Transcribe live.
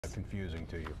confusing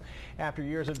to you. After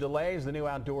years of delays, the new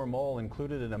outdoor mall,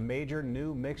 included in a major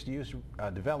new mixed-use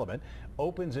development,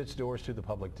 opens its doors to the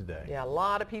public today. Yeah, a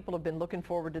lot of people have been looking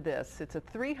forward to this. It's a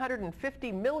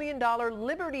 $350 million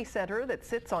Liberty Center that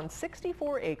sits on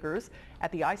 64 acres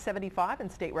at the I-75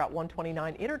 and State Route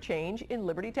 129 interchange in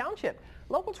Liberty Township.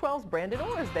 Local 12's Brandon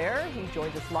Orr is there. He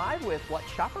joins us live with what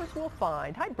shoppers will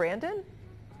find. Hi, Brandon.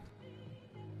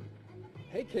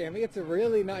 Hey Cami, it's a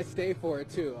really nice day for it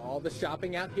too. All the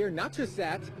shopping out here, not just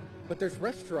that, but there's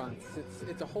restaurants.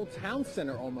 It's a whole town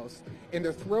center almost, and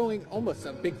they're throwing almost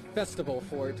a big festival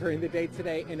for it during the day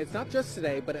today. And it's not just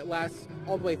today, but it lasts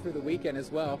all the way through the weekend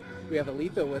as well. We have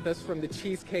Aletha with us from the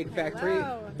Cheesecake Factory.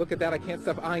 Hello. Look at that, I can't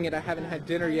stop eyeing it. I haven't had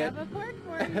dinner yet. I have a fork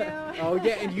for you. Oh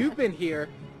yeah, and you've been here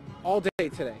all day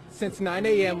today, since 9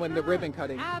 a.m. when the ribbon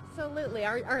cutting. Absolutely.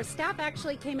 Our staff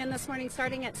actually came in this morning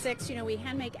starting at 6. You know, we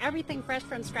hand make everything fresh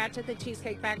from scratch at the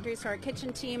Cheesecake Factory, so our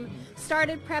kitchen team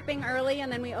started prepping early,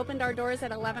 and then we opened our doors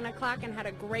at 11 o'clock and had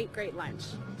a great lunch.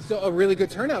 So a really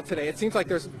good turnout today. It seems like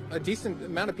there's a decent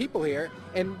amount of people here,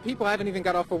 and people haven't even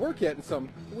got off of work yet in some.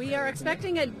 We are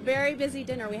expecting a very busy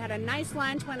dinner. We had a nice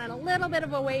lunch, went on a little bit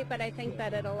of a wait, but I think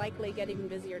that it'll likely get even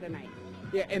busier tonight.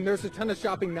 Yeah, and there's a ton of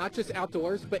shopping, not just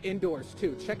outdoors, but indoors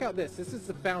too. Check out this. This is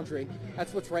the Foundry.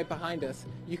 That's what's right behind us.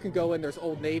 You can go in. There's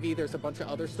Old Navy. There's a bunch of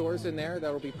other stores in there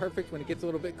that'll be perfect when it gets a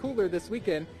little bit cooler this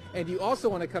weekend. And you also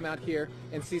want to come out here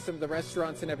and see some of the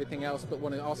restaurants and everything else, but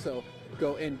want to also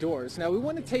go indoors. Now, we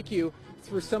want to take you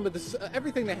through some of this,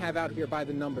 everything they have out here by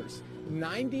the numbers.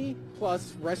 90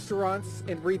 plus restaurants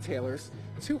and retailers,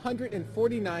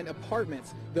 249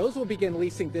 apartments. Those will begin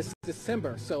leasing this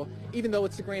December. So even though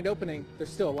it's the grand opening, there's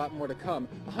still a lot more to come.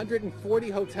 140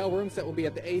 hotel rooms that will be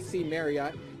at the AC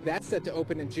Marriott. That's set to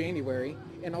open in January.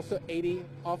 And also 80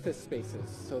 office spaces.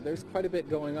 So there's quite a bit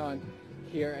going on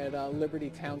here at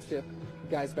Liberty Township.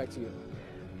 Guys, back to you.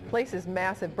 Place is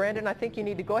massive. Brandon, I think you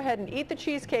need to go ahead and eat the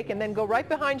cheesecake and then go right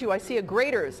behind you. I see a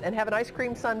Grater's and have an ice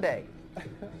cream sundae.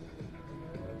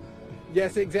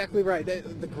 Yes, exactly right.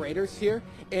 The Grater's here.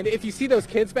 And if you see those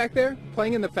kids back there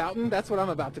playing in the fountain, that's what I'm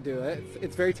about to do.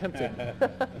 It's very tempting.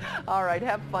 All right,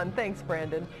 have fun. Thanks,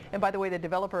 Brandon. And by the way, the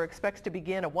developer expects to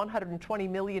begin a $120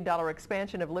 million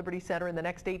expansion of Liberty Center in the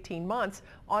next 18 months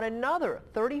on another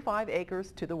 35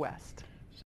 acres to the west.